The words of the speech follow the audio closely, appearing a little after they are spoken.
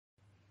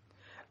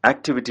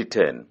Activity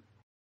 10.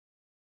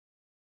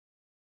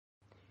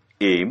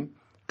 Aim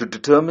to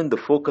determine the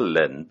focal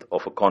length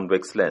of a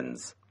convex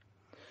lens.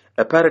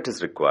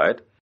 Apparatus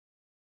required: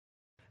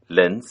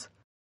 lens,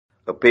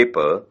 a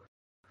paper,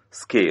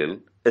 scale,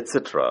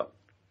 etc.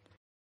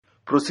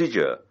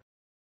 Procedure: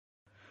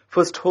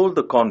 first hold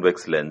the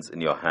convex lens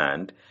in your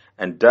hand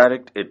and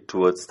direct it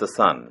towards the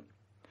sun.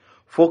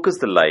 Focus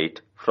the light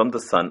from the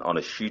sun on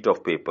a sheet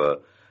of paper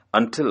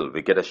until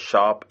we get a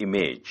sharp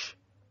image.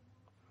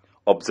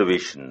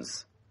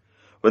 Observations: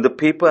 when the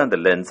paper and the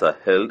lens are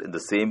held in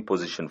the same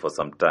position for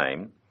some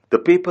time, the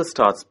paper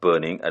starts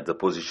burning at the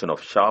position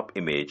of sharp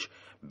image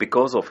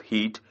because of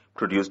heat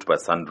produced by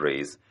sun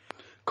rays,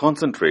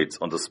 concentrates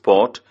on the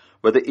spot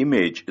where the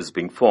image is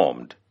being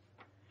formed.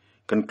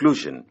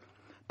 Conclusion: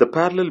 the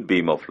parallel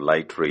beam of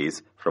light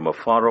rays from a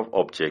far-off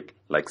object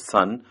like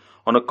sun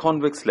on a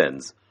convex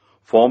lens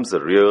forms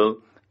a real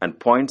and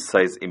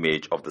point-size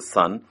image of the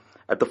sun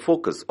at the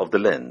focus of the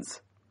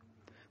lens.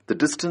 The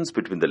distance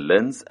between the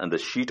lens and the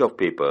sheet of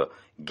paper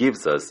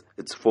gives us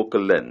its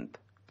focal length.